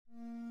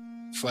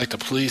It's like the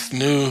police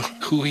knew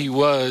who he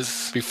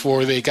was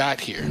before they got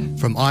here.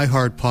 From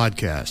iHeart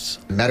Podcasts.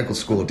 The medical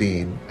school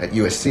dean at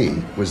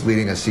USC was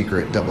leading a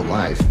secret double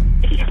life.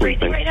 Is he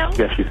breathing right now?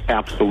 Yes, he's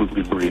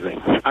absolutely breathing.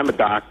 I'm a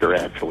doctor,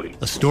 actually.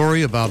 A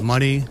story about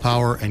money,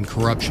 power, and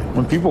corruption.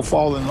 When people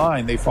fall in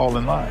line, they fall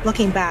in line.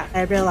 Looking back,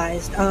 I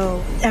realized,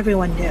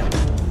 everyone knew.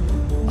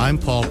 I'm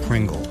Paul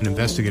Pringle, an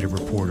investigative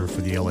reporter for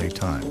the LA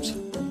Times.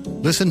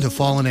 Listen to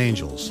Fallen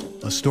Angels,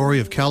 a story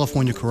of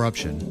California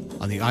corruption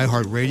on the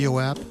iHeart Radio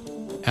app,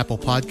 Apple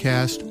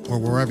Podcast, or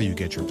wherever you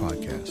get your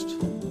podcasts.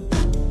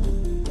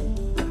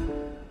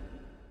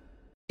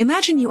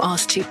 Imagine you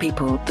ask two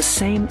people the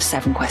same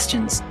 7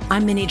 questions.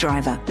 I'm Minnie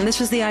Driver, and this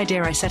was the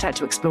idea I set out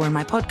to explore in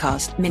my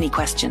podcast, Mini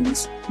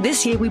Questions.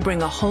 This year, we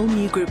bring a whole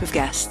new group of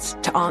guests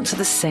to answer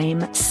the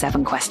same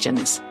 7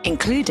 questions,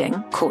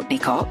 including Courtney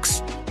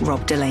Cox,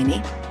 Rob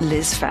Delaney,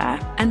 Liz Fair,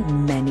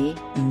 and many,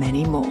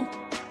 many more.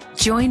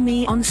 Join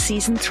me on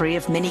Season 3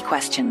 of Mini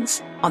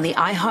Questions on the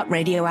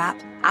iHeartRadio app,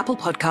 Apple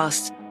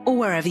Podcasts, or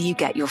wherever you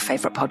get your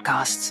favorite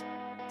podcasts.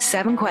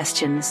 7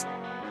 questions,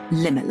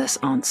 limitless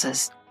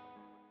answers.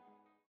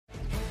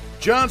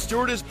 Jon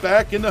Stewart is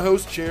back in the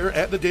host chair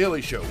at The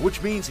Daily Show,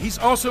 which means he's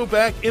also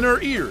back in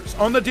our ears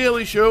on The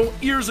Daily Show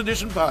Ears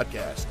Edition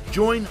podcast.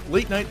 Join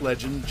late-night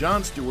legend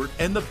Jon Stewart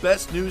and the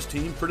best news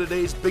team for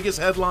today's biggest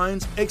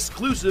headlines,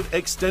 exclusive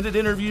extended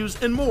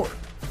interviews, and more.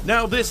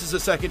 Now this is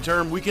a second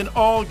term we can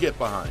all get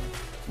behind.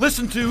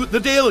 Listen to The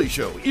Daily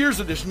Show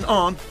Ears Edition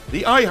on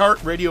the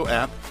iHeartRadio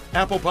app,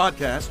 Apple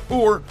Podcasts,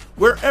 or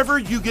wherever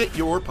you get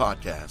your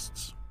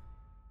podcasts.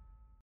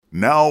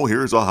 Now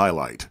here's a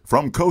highlight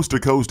from Coast to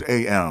Coast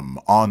AM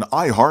on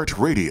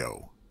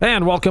iHeartRadio.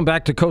 And welcome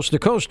back to Coast,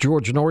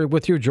 George Noory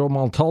with you. Joe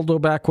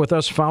Montaldo back with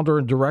us, founder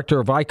and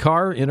director of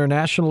ICAR,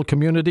 International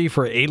Community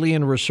for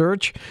Alien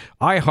Research.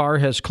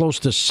 ICAR has close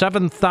to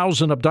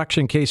 7,000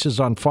 abduction cases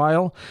on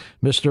file.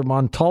 Mr.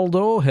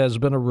 Montaldo has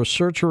been a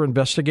researcher,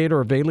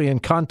 investigator of alien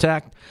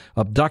contact,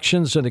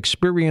 abductions, and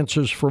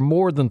experiences for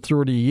more than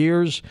 30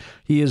 years.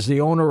 He is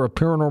the owner of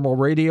Paranormal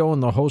Radio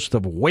and the host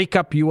of Wake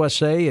Up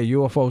USA, a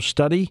UFO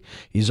study.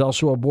 He's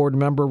also a board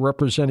member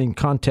representing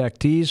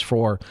contactees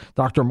for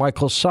Dr.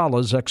 Michael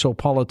Sala's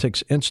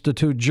Exopolitics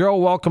Institute. Joe,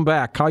 welcome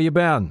back. How you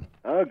been?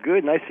 Oh,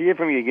 good. Nice to hear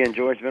from you again,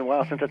 George. It's been a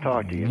while since I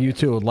talked to you. You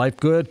too. Life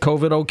good?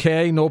 COVID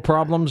okay? No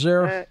problems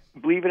there?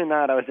 Believe it or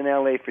not, I was in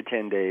L.A. for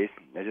 10 days.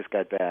 I just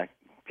got back.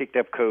 Picked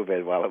up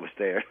COVID while I was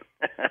there.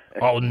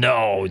 Oh,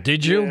 no.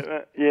 Did you?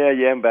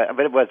 Yeah, but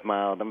it was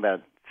mild. I'm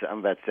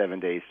about 7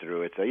 days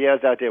through it. So, yeah, I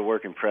was out there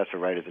working press for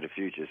Writers of the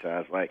Future. So I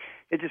was like,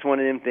 it's just one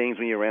of them things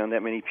when you're around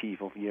that many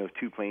people, 2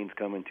 planes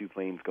coming, 2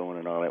 planes going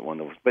and all that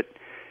wonderful. But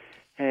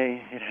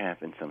hey, it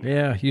happens sometimes.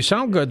 Yeah, you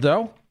sound good,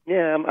 though.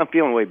 Yeah, I'm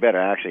feeling way better,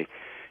 actually.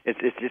 It's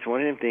just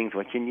one of them things.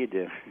 What can you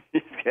do?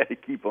 You just got to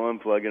keep on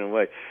plugging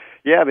away.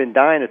 Yeah, I've been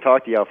dying to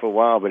talk to y'all for a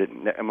while, but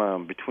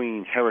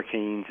between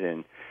hurricanes,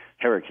 I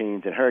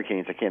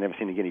can't ever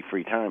seem to get any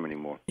free time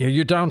anymore. Yeah,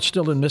 you're down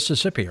still in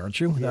Mississippi, aren't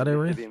you? That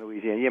area? Mississippi and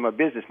Louisiana. Yeah, my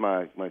business,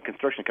 my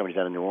construction company's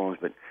out in New Orleans,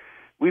 but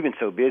we've been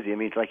so busy. I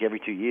mean, it's like every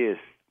 2 years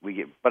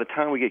by the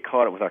time we get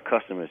caught up with our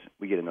customers,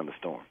 we get another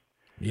storm.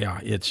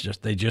 Yeah,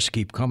 they just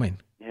keep coming.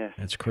 Yeah,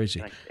 it's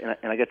crazy. And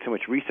I got so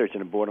much research on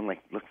the board. I'm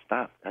like, look,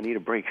 stop! I need a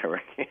break,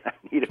 hurricane. I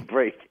need a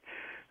break.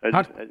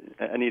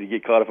 I need to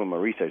get caught up on my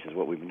research. Is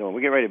what we've been doing.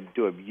 We're getting ready to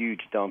do a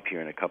huge dump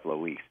here in a couple of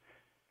weeks.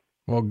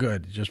 Well,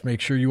 good. Just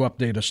make sure you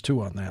update us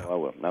too on that.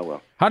 Oh, I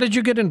will. How did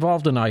you get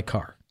involved in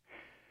ICAR?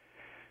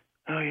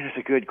 Oh, yeah, that's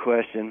a good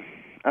question.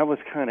 I was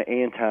kind of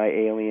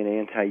anti-alien,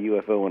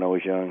 anti-UFO when I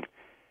was young,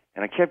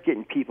 and I kept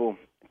getting people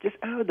just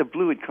out of the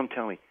blue would come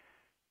tell me,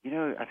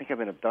 I think I've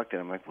been abducted.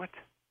 I'm like, what?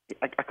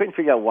 I couldn't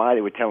figure out why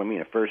they were telling me in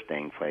the first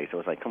dang place. I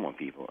was like, come on,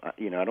 people. I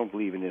don't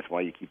believe in this.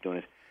 Why you keep doing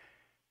this?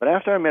 But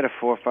after I met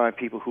 4 or 5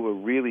 people who were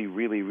really,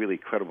 really, really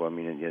credible, I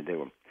mean, they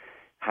were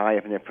high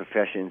up in their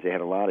professions. They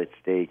had a lot at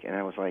stake. And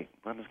I was like,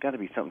 well, there's got to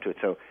be something to it.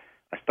 So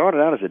I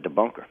started out as a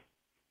debunker,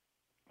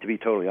 to be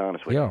totally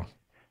honest with you.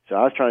 So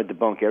I was trying to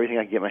debunk everything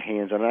I could get my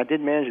hands on. And I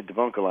did manage to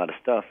debunk a lot of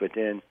stuff, but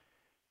then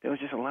there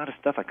was just a lot of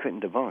stuff I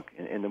couldn't debunk.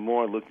 And the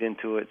more I looked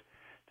into it,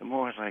 the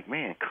more I was like,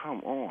 man, come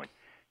on.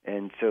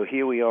 And so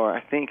here we are.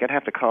 I think I'd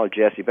have to call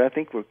Jesse, but I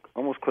think we're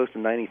almost close to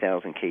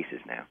 90,000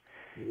 cases now.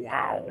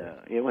 Wow.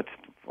 And, it's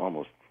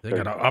almost. They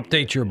got to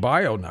update your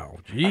bio now.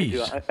 Jeez.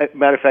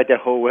 Matter of fact,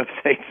 that whole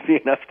website's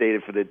being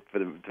updated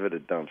for the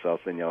dump. So I'll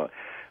send y'all.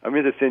 I'm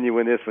going to send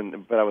you this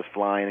one, but I was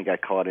flying and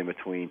got caught in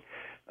between.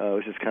 It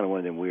was just kind of one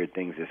of them weird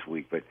things this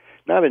week. But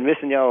no, I've been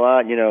missing y'all a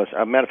lot. As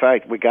a matter of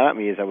fact, what got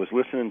me is I was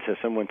listening to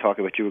someone talk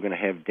about you were going to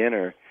have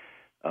dinner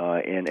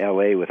in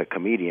L.A. with a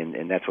comedian,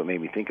 and that's what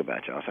made me think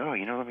about you. I said,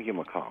 let me give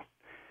him a call.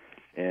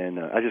 And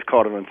I just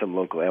called him on some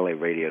local L.A.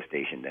 radio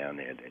station down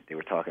there. They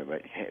were talking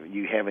about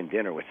you having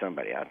dinner with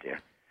somebody out there.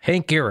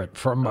 Hank Garrett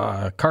from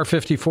Car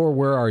 54,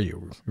 Where Are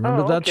You?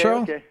 Remember that show?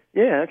 Okay.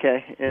 Yeah,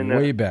 okay. And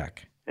way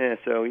back. Yeah,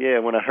 so,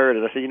 when I heard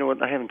it, I said, you know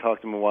what, I haven't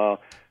talked to him in a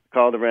while.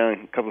 called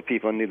around a couple of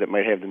people I knew that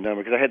might have the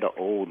number, because I had the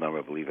old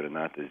number, believe it or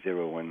not, the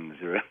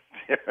 0100.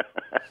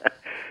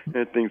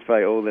 That thing's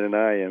probably older than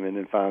I am. And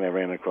then finally I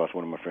ran across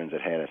one of my friends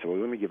that had it. I said, well,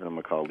 let me give them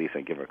a call.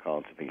 Lisa, give her a call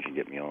and see if she can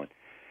get me on.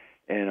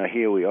 And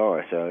here we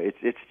are. So it's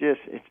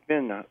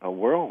been a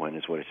whirlwind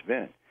is what it's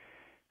been.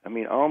 I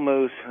mean,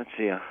 almost, let's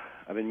see,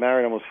 I've been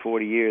married almost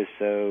 40 years,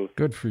 so...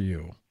 Good for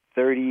you.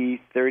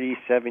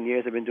 37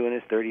 years I've been doing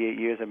this, 38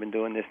 years I've been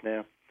doing this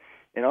now.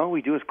 And all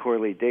we do is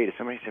correlate data.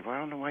 Somebody said, well, I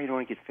don't know why you don't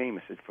want to get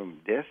famous. It's from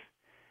this.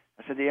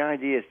 I said, the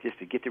idea is just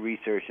to get the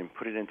research and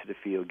put it into the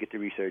field, get the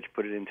research,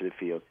 put it into the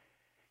field.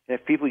 And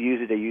if people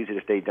use it, they use it.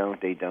 If they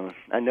don't, they don't.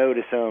 I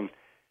noticed,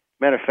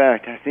 matter of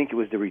fact, I think it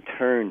was The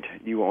Returned.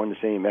 You were on the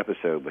same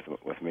episode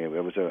with me. It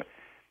was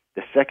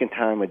the second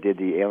time I did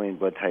the alien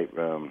blood type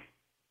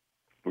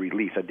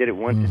release. I did it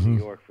once in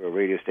New York for a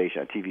radio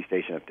station, a TV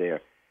station up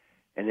there.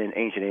 And then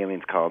Ancient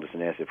Aliens called us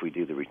and asked if we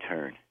do The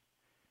Return.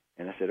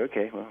 And I said,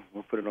 okay, well,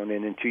 we'll put it on there.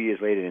 And then 2 years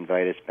later, they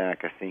invited us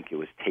back. I think it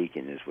was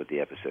Taken is what the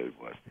episode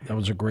was. That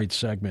was a great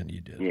segment you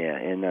did. Yeah,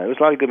 and there was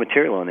a lot of good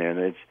material on there.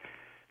 And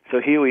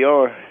so here we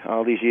are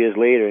all these years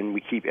later, and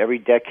we keep every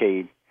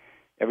decade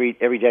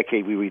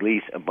we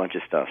release a bunch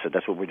of stuff. So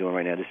that's what we're doing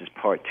right now. This is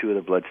part 2 of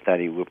the blood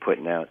study we're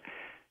putting out.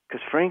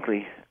 Because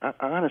frankly,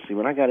 honestly,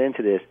 when I got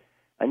into this,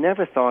 I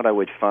never thought I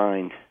would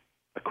find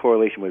a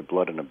correlation with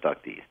blood and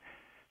abductees.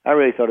 I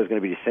really thought it was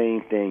going to be the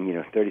same thing,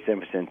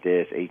 37%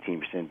 this,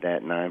 18%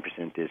 that,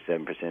 9% this,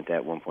 7%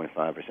 that,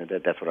 1.5%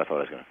 that. That's what I thought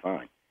I was going to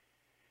find.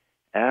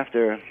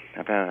 After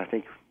about, I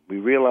think we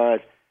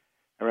realized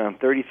around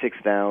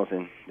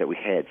 36,000 that we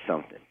had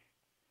something.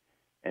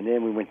 And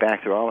then we went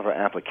back through all of our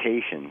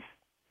applications,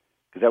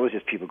 because that was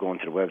just people going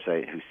to the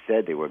website who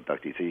said they were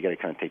abductees, so you got to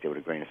kind of take that with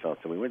a grain of salt.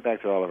 So we went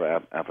back through all of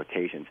our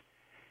applications,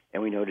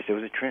 and we noticed there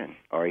was a trend.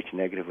 RH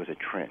negative was a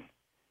trend.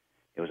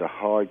 It was a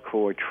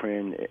hardcore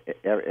trend.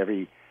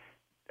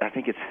 I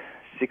think it's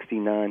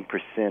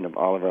 69% of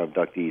all of our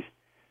abductees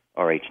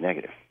are RH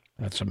negative.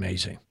 That's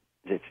amazing.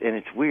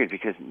 It's weird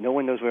because no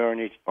one knows where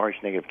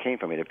RH negative came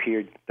from. It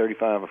appeared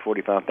 35 or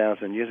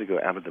 45,000 years ago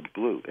out of the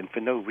blue, and for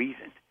no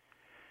reason.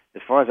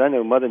 As far as I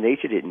know, Mother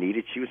Nature didn't need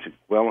it. She was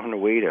well on her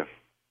way to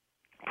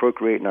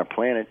procreating our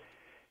planet,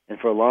 and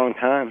for a long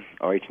time,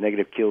 RH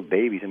negative killed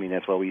babies. I mean,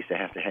 that's why we used to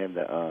have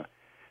the.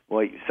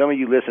 Well, some of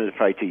you listeners are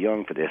probably too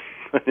young for this.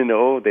 In the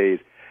old days,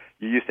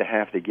 you used to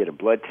have to get a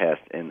blood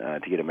test and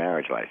to get a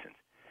marriage license.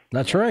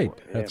 That's right.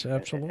 That's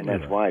absolutely and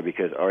that's right. why,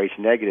 because RH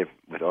negative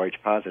with RH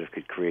positive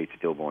could create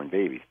stillborn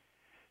babies.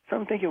 So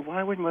I'm thinking,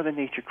 why would Mother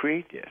Nature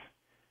create this?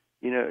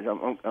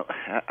 So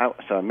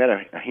I met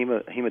a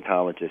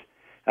hematologist.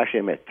 Actually,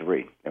 I met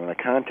 3. And when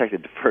I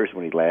contacted the first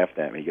one, he laughed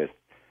at me. He goes,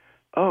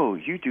 oh,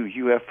 you do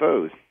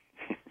UFOs.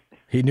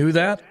 He knew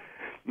that?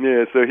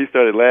 Yeah, so he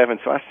started laughing.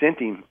 So I sent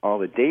him all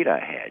the data I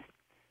had.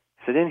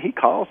 So then he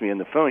calls me on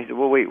the phone. He said,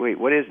 well, wait,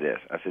 what is this?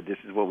 I said, this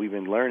is what we've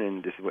been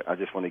learning. This is what, I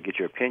just want to get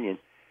your opinion.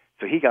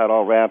 So he got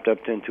all wrapped up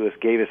into us,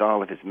 gave us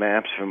all of his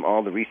maps from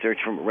all the research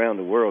from around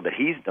the world that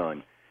he's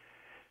done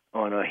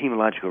on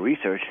hematological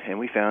research, and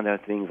we found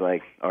out things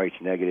like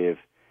RH negative,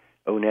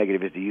 O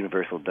negative is the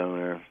universal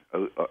donor,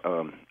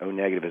 O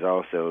negative is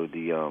also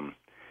the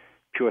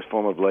purest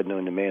form of blood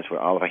known to man, where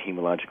all of our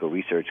hematological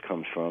research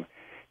comes from.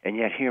 And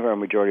yet here our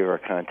majority of our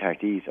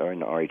contactees are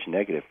in the RH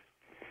negative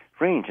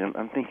range. And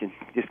I'm thinking,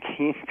 this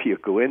can't be a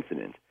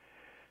coincidence.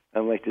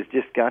 I'm like, there's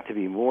just got to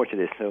be more to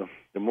this. So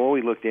the more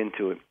we looked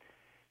into it,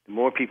 the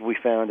more people we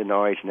found in the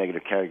RH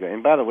negative category.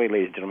 And by the way,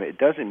 ladies and gentlemen, it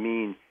doesn't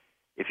mean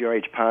if you're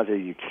RH positive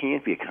you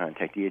can't be a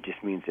contactee. It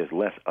just means there's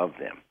less of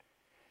them.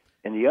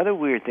 And the other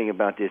weird thing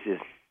about this is,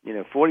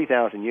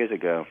 40,000 years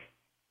ago,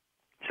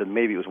 so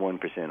maybe it was 1%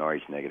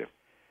 RH negative.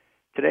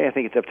 Today I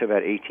think it's up to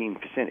about 18%.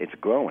 It's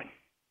growing.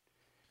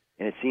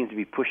 And it seems to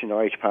be pushing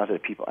RH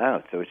positive people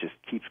out, so it just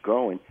keeps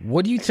growing.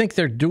 What do you think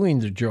they're doing,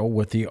 Joe,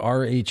 with the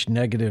RH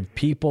negative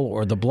people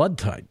or the blood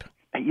type?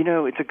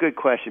 It's a good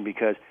question,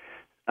 because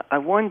I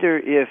wonder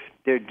if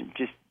they're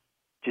just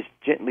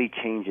gently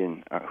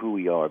changing who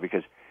we are.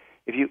 Because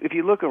if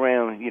you look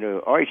around,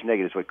 RH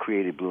negative is what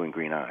created blue and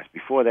green eyes.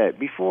 Before that,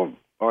 before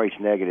RH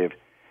negative,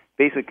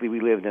 basically we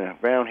lived in a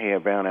brown hair,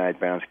 brown eyed,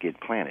 brown skinned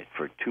planet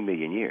for 2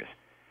 million years.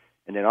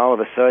 And then all of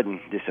a sudden,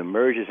 this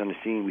emerges on the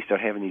scene. We start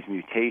having these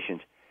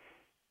mutations.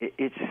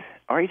 It's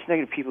RH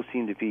negative people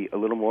seem to be a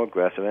little more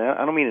aggressive. And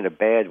I don't mean in a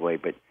bad way,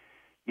 but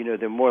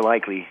they're more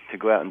likely to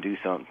go out and do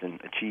something,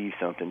 achieve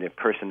something. Their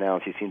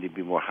personalities seem to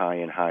be more high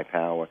in high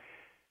power.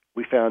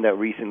 We found out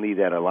recently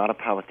that a lot of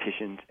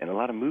politicians and a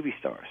lot of movie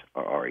stars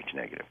are RH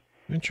negative.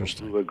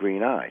 Interesting. Who are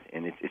green-eyed,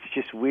 and it's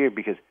just weird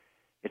because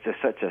it's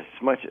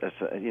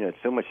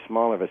so much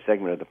smaller of a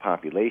segment of the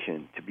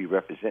population to be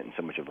representing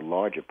so much of a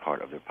larger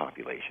part of their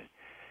population.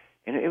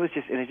 And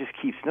it just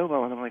keeps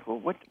snowballing. I'm like, well,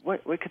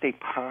 what could they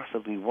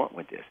possibly want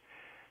with this?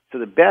 So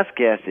the best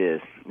guess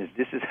is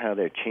this is how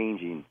they're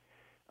changing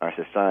our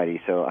society.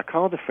 So I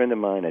called a friend of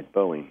mine at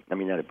Boeing. I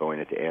mean, not at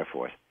Boeing, at the Air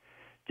Force,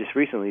 just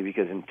recently,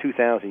 because in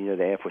 2000,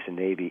 the Air Force and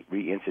Navy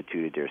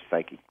reinstituted their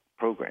psychic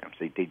programs.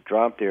 They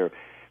dropped their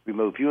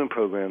remote viewing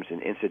programs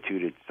and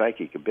instituted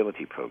psychic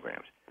ability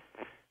programs.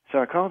 So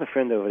I called a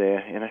friend over there,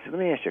 and I said, let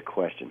me ask you a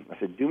question. I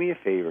said, do me a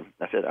favor.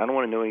 I said, I don't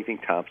want to know anything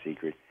top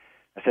secret.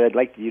 I said, I'd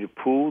like you to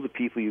pool the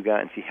people you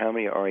got and see how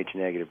many are Rh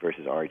negative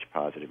versus Rh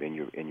positive in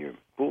your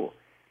pool.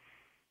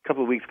 A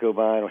couple of weeks go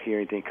by, I don't hear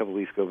anything. A couple of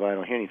weeks go by, I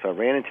don't hear anything. So I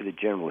ran into the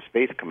General of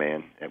Space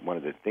Command at one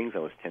of the things I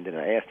was attending,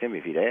 and I asked him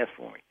if he'd ask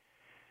for me.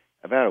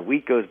 About a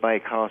week goes by, he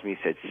calls me, he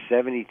said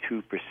 72%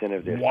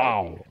 of their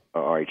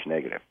are Rh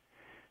negative.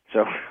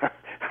 So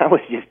I was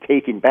just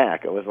taken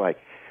back. I was like,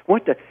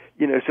 what the,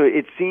 so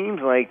it seems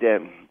like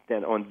that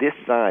on this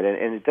side,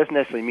 and it doesn't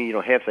necessarily mean you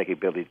don't have psychic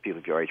abilities, people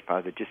if you're Rh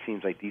positive, it just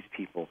seems like these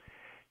people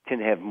tend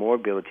to have more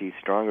abilities,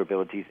 stronger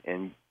abilities,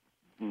 and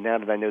now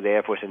that I know the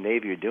Air Force and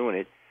Navy are doing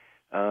it,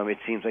 it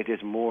seems like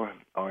there's more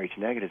Rh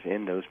negatives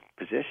in those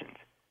positions.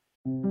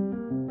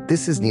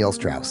 This is Neil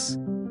Strauss,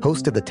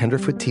 host of the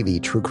Tenderfoot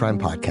TV True Crime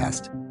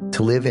Podcast,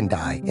 To Live and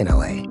Die in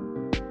L.A.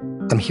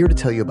 I'm here to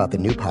tell you about the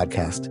new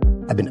podcast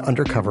I've been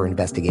undercover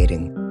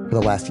investigating for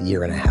the last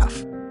year and a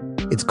half.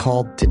 It's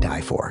called To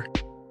Die For.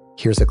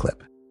 Here's a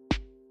clip.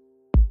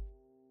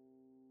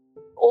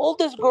 All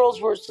these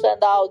girls were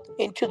sent out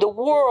into the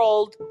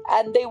world,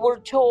 and they were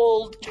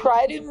told,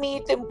 try to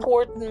meet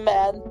important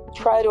men,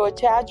 try to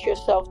attach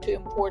yourself to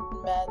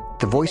important men.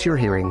 The voice you're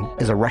hearing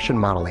is a Russian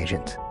model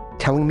agent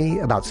telling me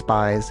about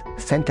spies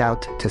sent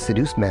out to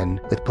seduce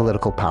men with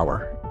political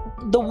power.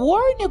 The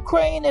war in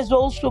Ukraine is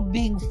also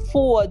being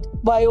fought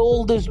by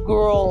all these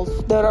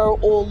girls that are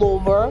all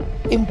over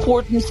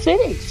important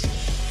cities.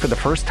 For the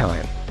first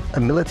time, a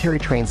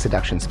military-trained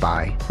seduction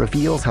spy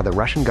reveals how the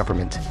Russian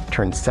government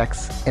turned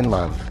sex and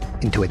love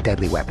into a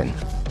deadly weapon.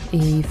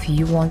 If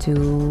you want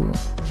to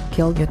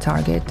kill your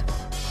target,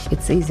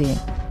 it's easy.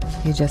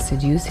 You just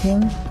seduce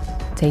him,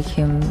 take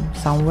him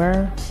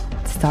somewhere,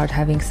 start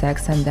having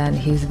sex, and then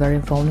he's very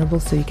vulnerable,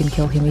 so you can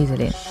kill him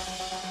easily.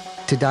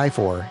 To Die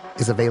For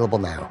is available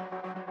now.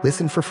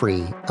 Listen for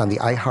free on the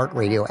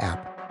iHeartRadio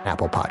app,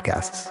 Apple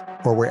Podcasts,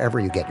 or wherever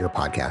you get your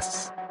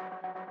podcasts.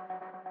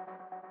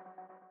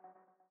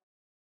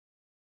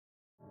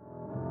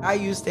 I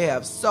used to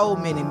have so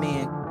many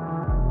men.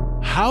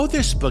 How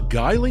this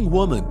beguiling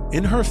woman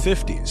in her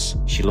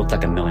 50s, she looked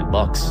like $1 million,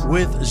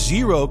 with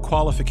zero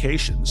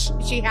qualifications,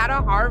 she had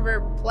a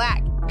Harvard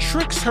plaque,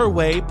 tricks her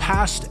way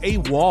past a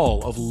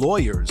wall of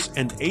lawyers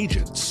and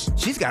agents.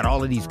 She's got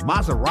all of these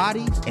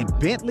Maseratis and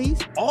Bentleys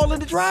all in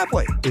the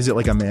driveway. Is it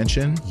like a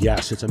mansion?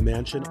 Yes, it's a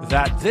mansion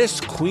that this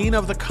queen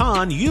of the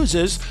con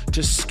uses to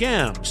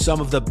scam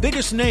some of the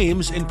biggest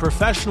names in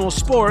professional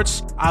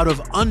sports out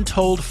of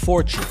untold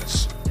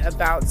fortunes.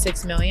 About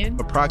 $6 million.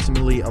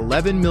 Approximately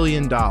 $11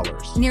 million.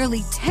 Nearly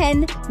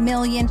 $10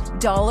 million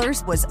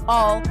was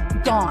all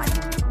gone.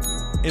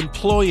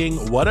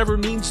 Employing whatever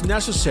means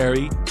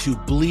necessary to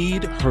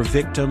bleed her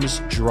victims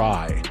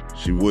dry.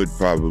 She would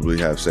probably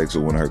have sex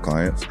with one of her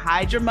clients.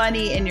 Hide your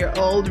money in your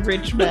old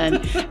rich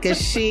man, because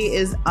she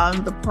is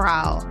on the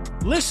prowl.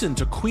 Listen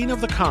to Queen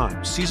of the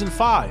Con, Season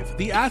 5,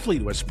 The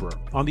Athlete Whisperer,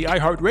 on the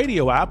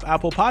iHeartRadio app,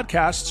 Apple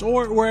Podcasts,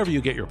 or wherever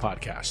you get your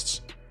podcasts.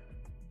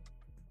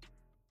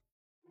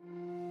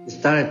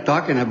 Started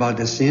talking about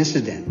this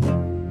incident.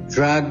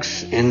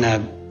 Drugs and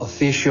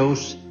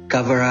officials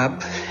cover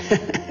up.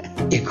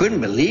 You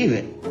couldn't believe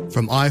it.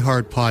 From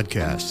iHeart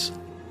Podcasts.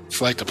 It's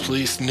like the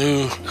police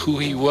knew who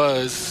he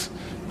was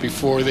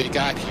before they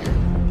got here.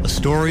 A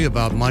story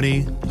about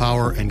money,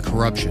 power, and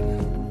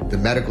corruption. The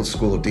medical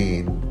school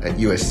dean at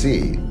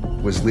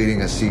USC was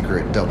leading a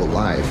secret double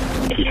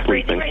life. Is she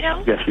breathing right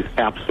now? Yes, she's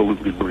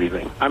absolutely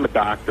breathing. I'm a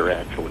doctor,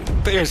 actually.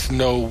 There's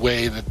no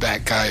way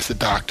that guy's a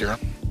doctor.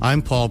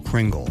 I'm Paul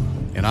Pringle,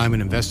 and I'm an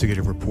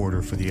investigative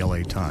reporter for the LA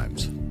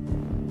Times.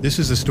 This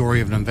is the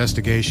story of an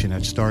investigation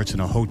that starts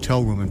in a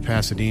hotel room in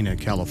Pasadena,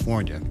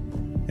 California,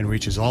 and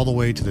reaches all the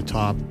way to the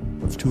top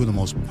of two of the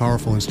most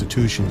powerful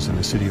institutions in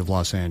the city of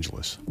Los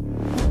Angeles.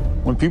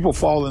 When people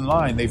fall in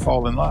line, they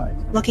fall in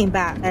line. Looking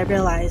back, I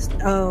realized,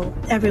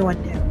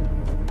 everyone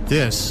knew.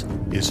 This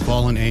is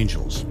Fallen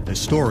Angels, a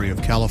story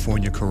of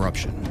California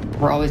corruption.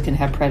 We're always going to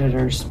have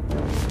predators.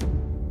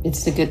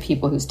 It's the good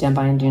people who stand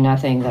by and do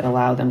nothing that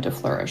allow them to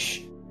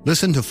flourish.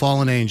 Listen to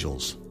Fallen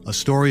Angels, a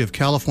story of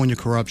California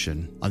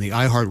corruption on the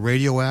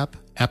iHeartRadio app,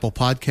 Apple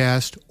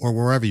Podcast, or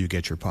wherever you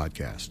get your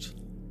podcasts.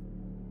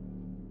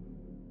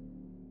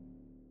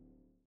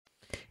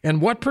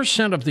 And what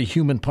percent of the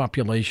human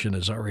population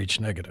is Rh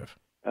negative?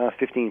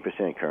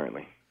 15%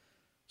 currently.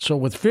 So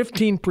with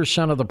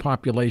 15% of the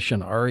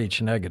population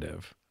Rh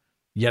negative,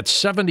 yet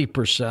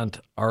 70%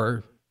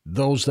 are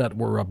those that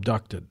were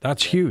abducted.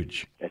 That's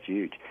huge. That's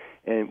huge.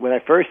 And when I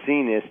first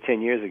seen this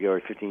 10 years ago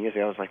or 15 years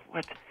ago, I was like,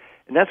 what?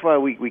 And that's why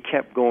we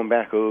kept going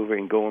back over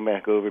and going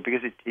back over, because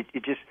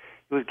it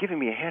was giving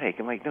me a headache.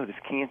 I'm like, no, this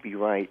can't be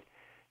right.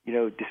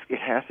 It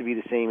has to be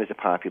the same as the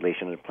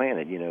population of the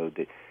planet.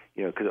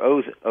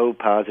 Because O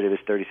positive is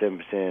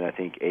 37%. I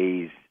think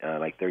A's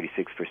like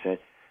 36%.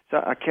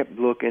 So I kept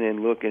looking and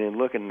looking and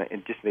looking, and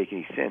it didn't make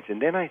any sense.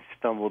 And then I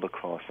stumbled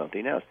across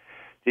something else.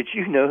 Did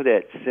you know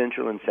that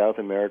Central and South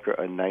America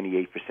are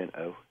 98%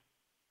 O?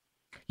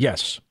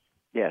 Yes.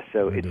 Yeah,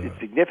 so it's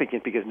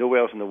significant because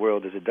nowhere else in the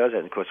world does that.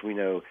 And of course, we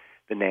know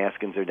the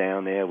Nazcans are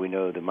down there. We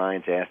know the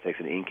Mayans, Aztecs,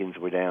 and Incans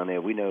were down there.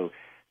 We know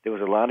there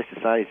was a lot of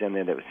societies down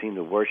there that seemed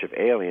to worship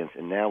aliens,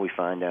 and now we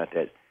find out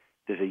that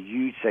there's a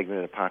huge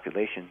segment of the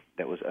population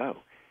that was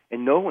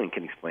and no one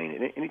can explain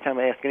it. Anytime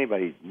I ask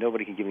anybody,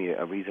 nobody can give me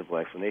a reasonable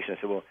explanation. I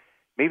said, well,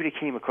 maybe they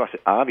came across it.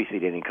 Obviously,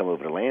 they didn't come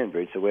over the land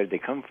bridge, so where did they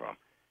come from?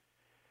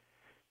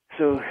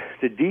 So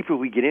the deeper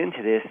we get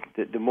into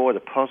this, the more the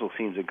puzzle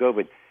seems to go.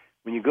 But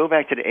when you go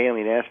back to the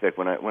alien aspect,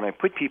 when I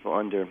put people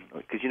under,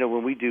 because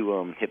when we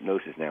do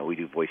hypnosis now, we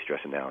do voice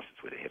stress analysis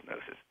with the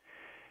hypnosis,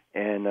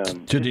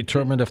 and to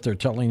determine if they're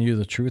telling you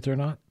the truth or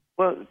not.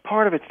 Well,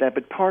 part of it's that,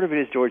 but part of it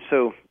is, George.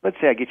 So let's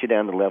say I get you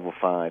down to level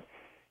 5,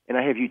 and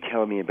I have you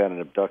telling me about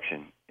an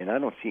abduction, and I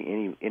don't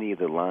see any of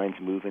the lines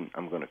moving.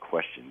 I'm going to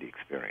question the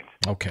experience.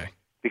 Okay.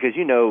 Because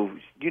you know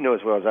as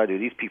well as I do,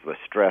 these people are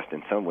stressed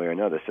in some way or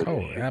another.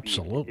 So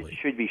absolutely. It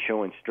should be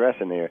showing stress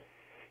in there.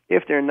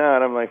 If they're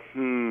not, I'm like,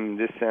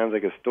 this sounds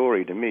like a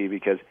story to me,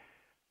 because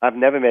I've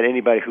never met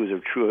anybody who's a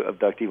true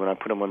abductee. When I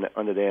put them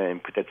under there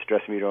and put that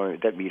stress meter on,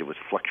 that meter was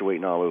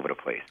fluctuating all over the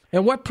place.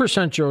 And what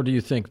percent, Joe, do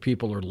you think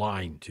people are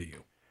lying to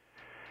you?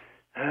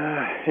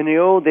 In the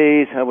old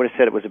days, I would have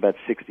said it was about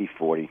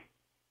 60-40.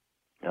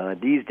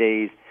 These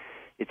days,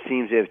 it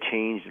seems to have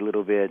changed a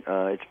little bit.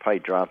 It's probably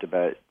dropped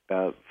about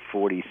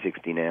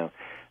 40-60 now.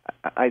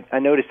 I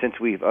noticed since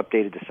we've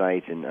updated the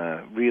sites and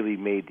really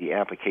made the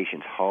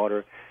applications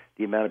harder,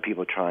 the amount of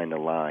people trying to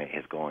lie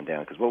has gone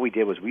down. Because what we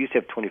did was we used to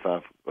have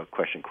 25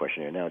 question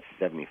questionnaire. Now it's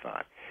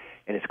 75.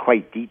 And it's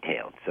quite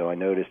detailed. So I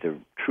noticed the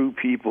true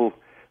people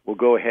will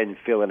go ahead and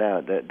fill it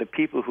out. The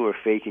people who are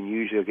faking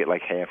usually will get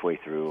like halfway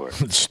through. Or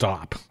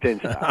stop. Then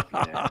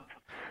stop.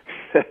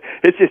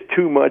 It's just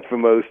too much for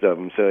most of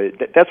them. So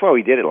that's why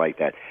we did it like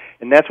that.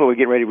 And that's what we're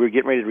getting ready. We're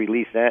getting ready to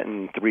release that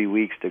in 3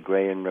 weeks. The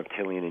gray and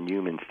reptilian and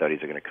human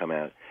studies are going to come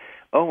out.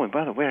 Oh, and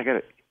by the way,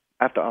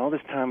 after all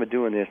this time of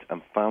doing this,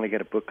 I'm finally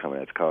got a book coming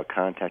out. It's called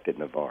Contact at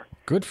Navarre.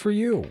 Good for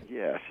you.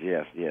 Yes.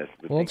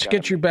 Well, let's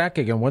get you back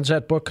again. When's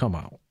that book come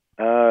out?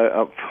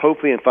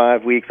 Hopefully in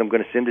 5 weeks. I'm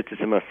going to send it to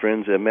some of my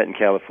friends I met in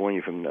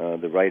California from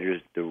the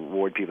writers, the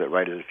award people at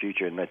Writers of the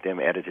Future, and let them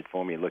edit it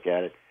for me and look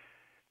at it.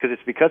 Because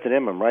it's because of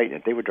them I'm writing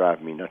it. They were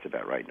driving me nuts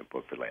about writing a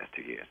book for the last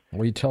 2 years.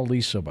 Well, you tell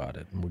Lisa about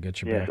it, and we'll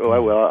get you back. I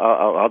will.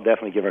 I'll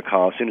definitely give her a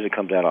call. As soon as it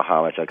comes out, I'll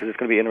holler at you, because it's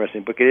going to be an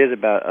interesting book. It is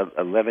about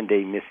an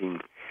 11-day missing.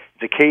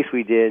 It's a case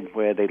we did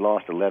where they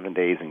lost 11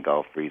 days in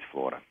Gulf Breeze,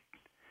 Florida.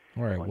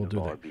 All right, we'll do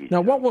that. Beach.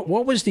 Now,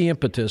 what was the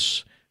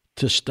impetus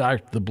to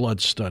start the blood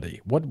study?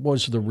 What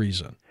was the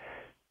reason?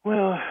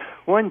 Well,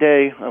 one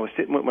day I was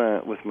sitting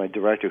with my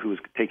director who was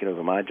taking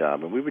over my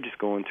job, and we were just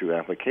going through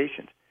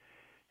applications.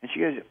 And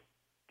she goes,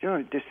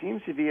 Joe, there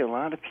seems to be a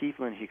lot of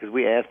people in here, because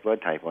we asked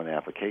blood type on the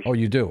application. Oh,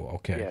 you do?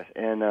 Okay. Yes,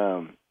 and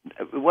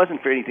it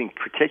wasn't for anything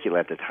particular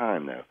at the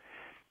time, though.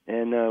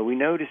 And we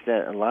noticed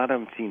that a lot of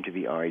them seemed to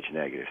be Rh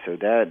negative. So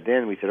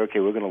then we said,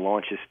 okay, we're going to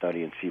launch this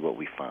study and see what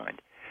we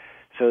find.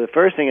 So the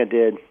first thing I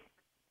did,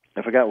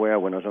 I forgot where I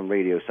went. I was on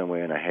radio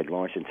somewhere, and I had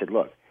launched and said,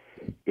 look,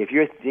 if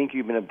you think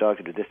you've been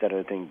abducted or this, that, or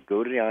other thing,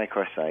 go to the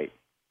ICAR site,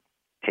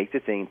 take the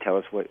thing, tell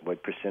us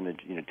what percentage,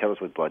 tell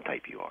us what blood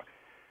type you are.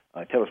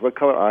 Tell us what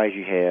color eyes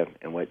you have,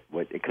 and what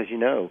because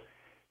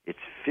it's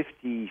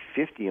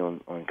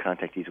 50-50 on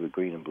contactees with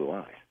green and blue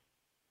eyes.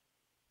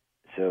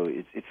 So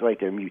it's like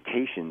their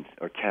mutations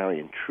are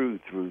carrying true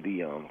through the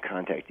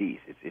contactees,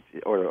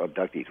 or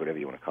abductees, whatever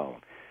you want to call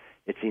them.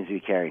 It seems to be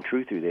carrying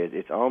true through there.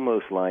 It's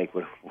almost like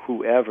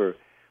whoever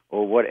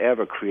or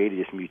whatever created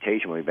this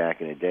mutation way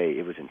back in the day,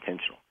 it was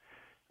intentional.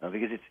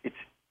 Because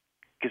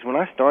because when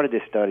I started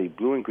this study,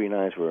 blue and green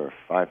eyes were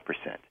 5%.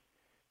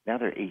 Now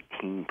they're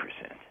 18%.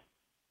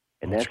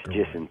 And that's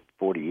just in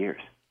 40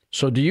 years.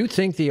 So do you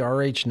think the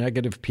Rh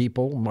negative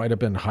people might have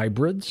been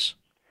hybrids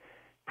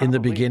in the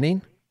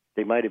beginning?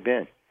 They might have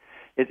been.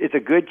 It's a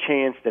good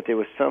chance that there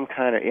was some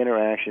kind of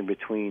interaction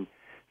between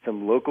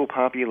some local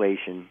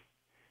population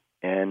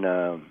and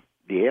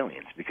the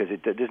aliens, because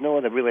there's no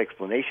other real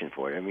explanation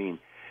for it. I mean,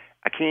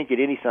 I can't get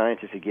any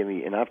scientists to give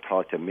me, and I've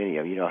talked to many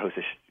of them. I host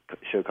a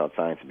show called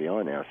Science and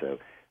Beyond now, so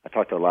I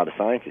talk to a lot of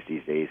scientists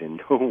these days,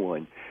 and no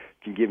one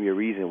can give me a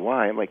reason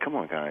why. I'm like, come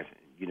on, guys.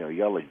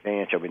 Y'all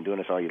advanced. Y'all been doing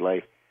this all your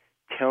life.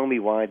 Tell me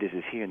why this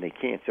is here, and they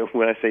can't. So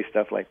when I say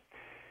stuff like,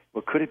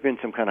 well, could it have been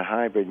some kind of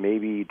hybrid?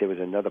 Maybe there was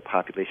another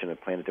population on the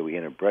planet that we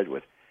interbred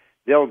with.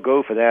 They'll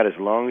go for that as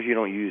long as you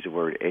don't use the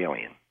word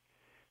alien.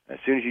 As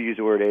soon as you use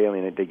the word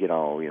alien, they get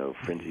all,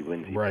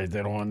 frenzy-winsy. Right,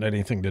 they don't want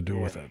anything to do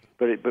with it.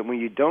 But when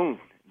you don't,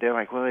 they're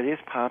like, well, it is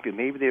popular.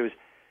 Maybe there was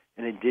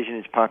an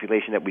indigenous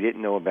population that we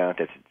didn't know about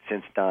that's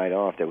since died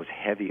off that was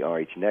heavy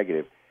Rh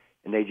negative,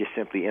 and they just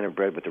simply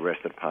interbred with the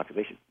rest of the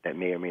population. That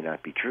may or may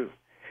not be true.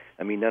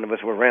 I mean, none of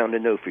us were around to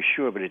know for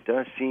sure, but it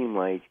does seem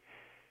like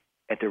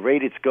at the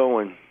rate it's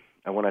going,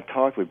 and when I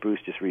talked with Bruce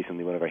just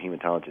recently, one of our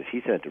hematologists,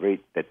 he said at the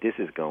rate that this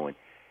is going,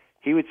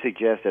 he would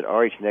suggest that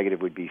Rh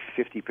negative would be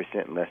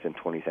 50% in less than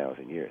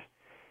 20,000 years.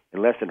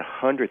 In less than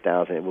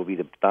 100,000, it will be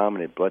the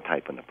dominant blood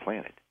type on the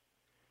planet.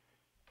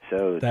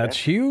 So that's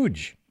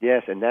huge.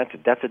 Yes, and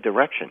that's a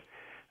direction.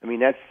 I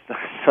mean,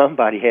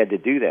 somebody had to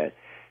do that.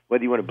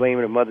 whether you want to blame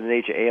it on Mother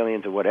Nature,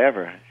 aliens, or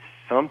whatever,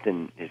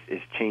 something has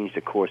changed the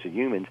course of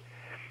humans.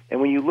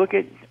 And when you look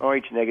at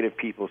Rh-negative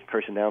people's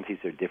personalities,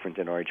 they're different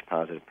than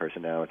Rh-positive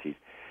personalities.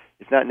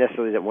 It's not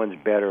necessarily that one's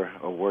better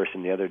or worse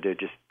than the other. They're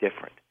just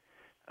different.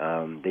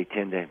 They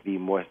tend to be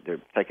more, their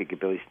psychic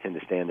abilities tend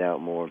to stand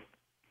out more.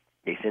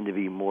 They tend to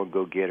be more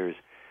go-getters.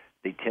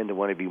 They tend to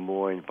want to be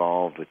more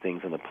involved with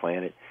things on the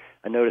planet.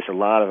 I notice a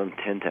lot of them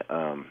tend to,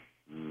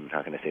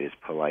 how can I say this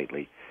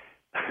politely?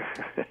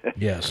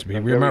 Yes,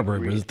 remember,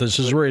 this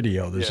is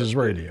radio. This is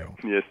radio.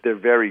 Yes, they're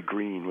very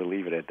green. We'll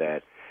leave it at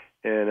that.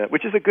 And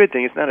which is a good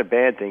thing. It's not a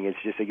bad thing. It's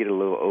just they get a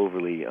little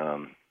overly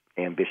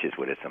ambitious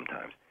with it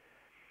sometimes.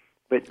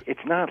 But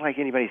it's not like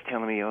anybody's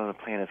telling me, oh, the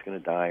planet's going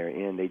to die or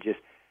end. They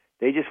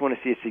just want to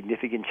see a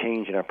significant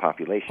change in our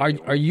population.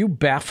 Are you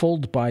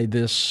baffled by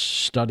this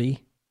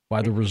study,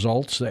 by the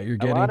results that you're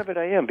getting? A lot of it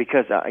I am,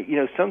 because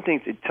some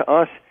things to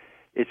us,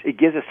 it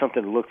gives us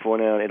something to look for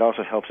now, and it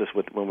also helps us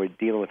with when we're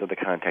dealing with other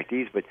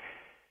contactees. But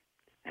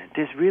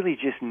there's really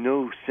just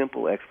no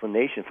simple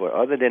explanation for it.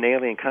 Other than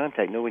alien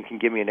contact, no one can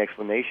give me an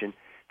explanation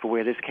for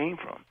where this came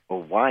from,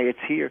 or why it's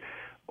here,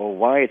 or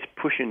why it's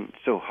pushing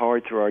so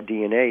hard through our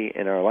DNA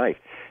in our life.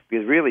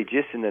 Because really,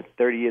 just in the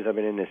 30 years I've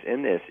been in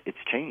this, it's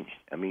changed.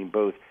 I mean,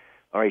 both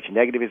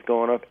Rh-negative is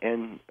going up,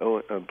 and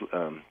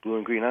blue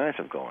and green eyes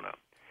have gone up.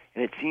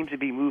 And it seems to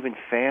be moving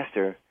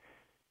faster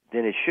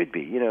than it should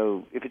be.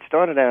 If it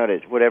started out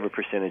at whatever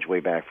percentage way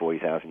back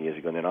 40,000 years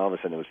ago, and then all of a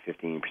sudden it was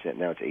 15%,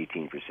 now it's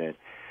 18%.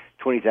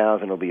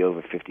 20,000 will be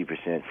over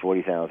 50%,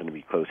 40,000 will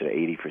be closer to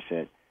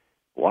 80%.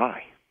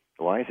 Why?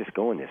 Why is this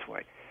going this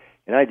way?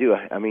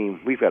 And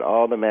we've got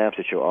all the maps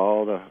that show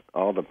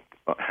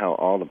how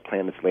all the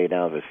planets laid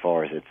out as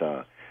far as its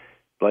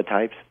blood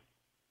types.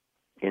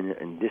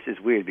 And this is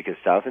weird because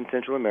South and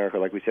Central America,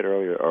 like we said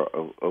earlier,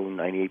 are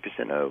 98%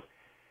 O.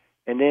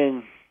 And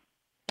then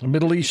the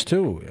Middle East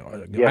too.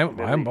 Yeah,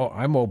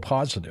 I'm O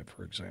positive,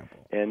 for example.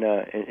 And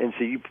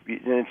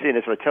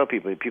that's what I tell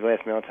people. People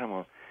ask me all the time,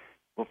 well,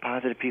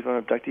 positive people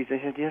are abductees? I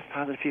said, yes,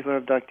 positive people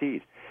are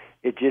abductees.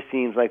 It just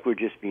seems like we're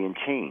just being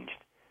changed.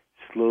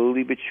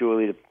 Slowly but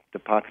surely, the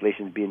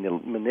population is being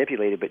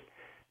manipulated, but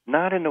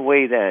not in a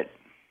way that,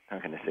 how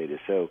can I say this?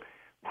 So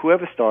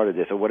whoever started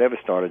this or whatever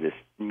started this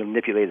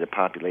manipulated the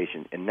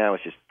population, and now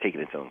it's just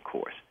taking its own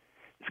course.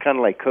 It's kind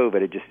of like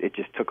COVID. It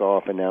just took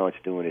off, and now it's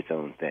doing its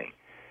own thing.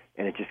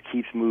 And it just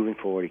keeps moving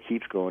forward. It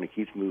keeps going. It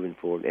keeps moving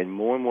forward. And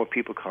more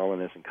people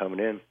calling us and coming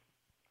in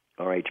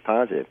are Rh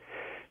positive.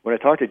 When I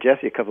talked to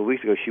Jessie a couple of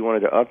weeks ago, she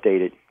wanted to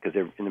update it because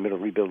they're in the middle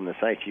of rebuilding the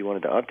site. She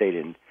wanted to update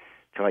it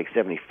to like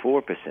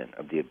 74%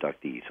 of the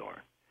abductees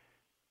are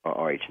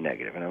Rh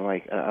negative. And I'm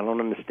like, I don't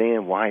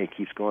understand why it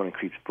keeps going and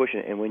keeps pushing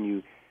it. And when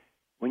you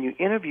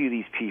interview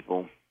these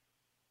people,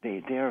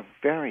 they are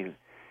very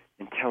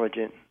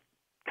intelligent,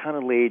 kind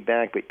of laid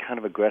back, but kind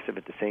of aggressive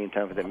at the same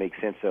time, if that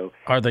makes sense. So,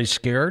 are they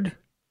scared?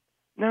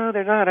 No,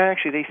 they're not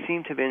actually. They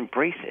seem to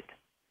embrace it.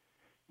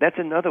 That's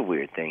another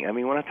weird thing. I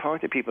mean, when I talk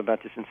to people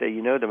about this and say,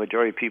 the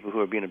majority of people who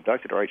are being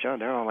abducted are Rh,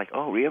 they're all like,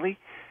 oh, really?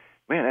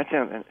 Man, that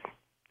sounds...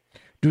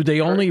 Do they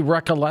only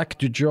recollect,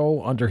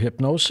 Joe, under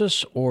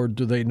hypnosis, or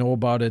do they know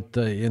about it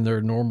in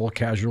their normal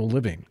casual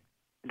living?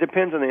 It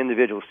depends on the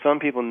individual. Some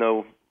people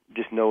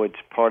just know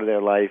it's part of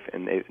their life,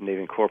 and they've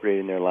incorporated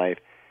it in their life.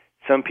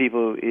 Some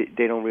people,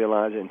 they don't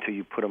realize it until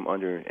you put them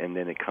under, and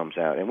then it comes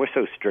out. And we're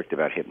so strict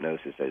about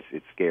hypnosis that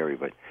it's scary,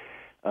 but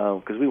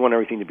because we want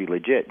everything to be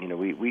legit.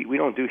 We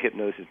don't do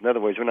hypnosis. In other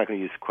words, we're not going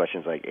to use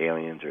questions like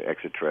aliens or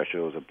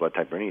extraterrestrials or blood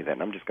type or any of that.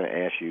 And I'm just going to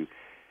ask you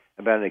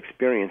about an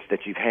experience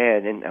that you've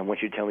had, and I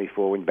want you to tell me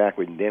forward and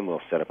backward, and then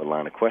we'll set up a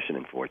line of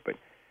questioning for it. But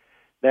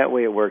that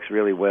way it works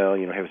really well.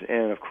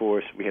 And, of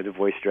course, we have the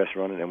voice stress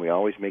running, and we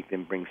always make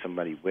them bring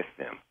somebody with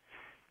them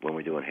when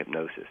we're doing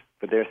hypnosis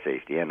for their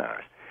safety and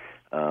ours.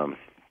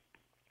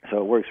 So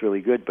it works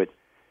really good, but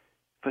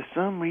for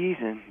some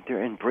reason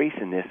they're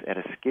embracing this at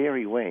a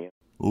scary way.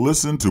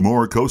 Listen to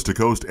more Coast to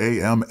Coast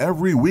AM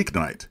every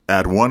weeknight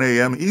at 1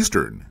 a.m.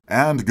 Eastern,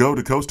 and go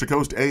to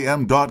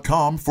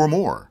coasttocoastam.com for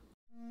more.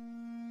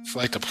 It's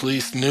like the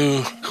police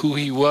knew who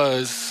he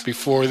was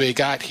before they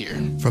got here.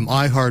 From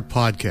iHeart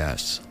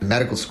Podcasts. The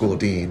medical school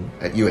dean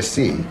at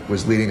USC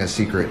was leading a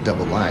secret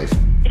double life.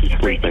 She's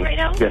breathing right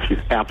now? Yes, she's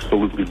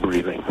absolutely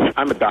breathing.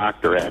 I'm a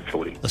doctor,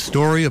 actually. A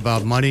story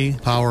about money,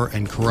 power,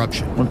 and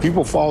corruption. When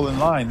people fall in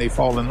line, they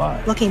fall in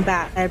line. Looking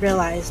back, I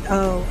realized,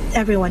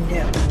 everyone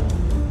knew.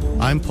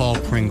 I'm Paul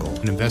Pringle,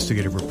 an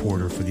investigative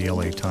reporter for the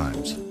LA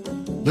Times.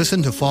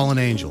 Listen to Fallen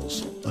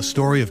Angels, a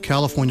story of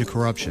California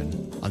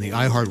corruption on the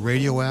iHeart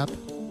Radio app,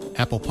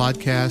 Apple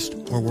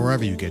Podcast, or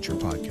wherever you get your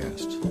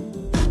podcasts.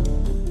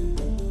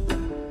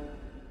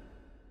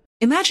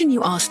 Imagine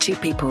you ask two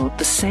people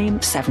the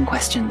same 7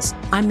 questions.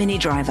 I'm Minnie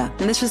Driver,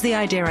 and this was the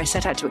idea I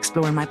set out to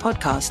explore in my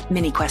podcast,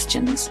 Minnie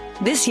Questions.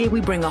 This year,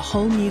 we bring a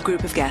whole new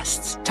group of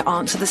guests to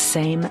answer the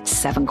same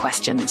 7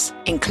 questions,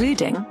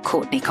 including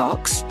Courtney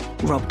Cox,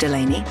 Rob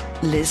Delaney,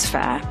 Liz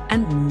Fair,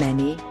 and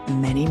many,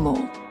 many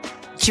more.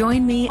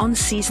 Join me on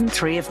Season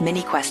 3 of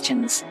Minnie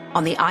Questions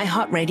on the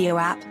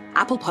iHeartRadio app,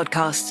 Apple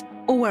Podcasts,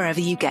 or wherever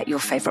you get your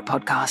favorite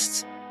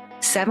podcasts.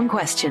 7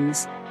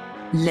 questions,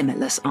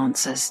 limitless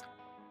answers.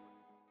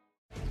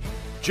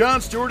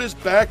 Jon Stewart is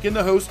back in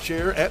the host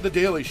chair at The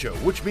Daily Show,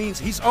 which means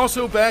he's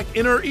also back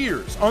in our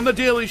ears on The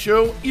Daily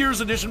Show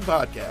Ears Edition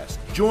podcast.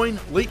 Join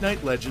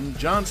late-night legend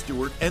Jon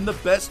Stewart and the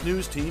best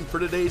news team for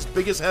today's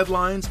biggest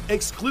headlines,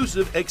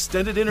 exclusive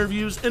extended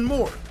interviews, and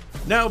more.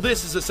 Now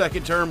this is a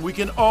second term we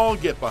can all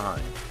get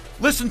behind.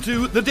 Listen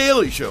to The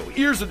Daily Show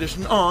Ears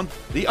Edition on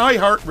the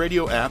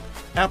iHeartRadio app,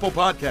 Apple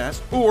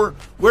Podcasts, or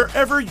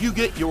wherever you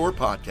get your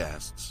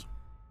podcasts.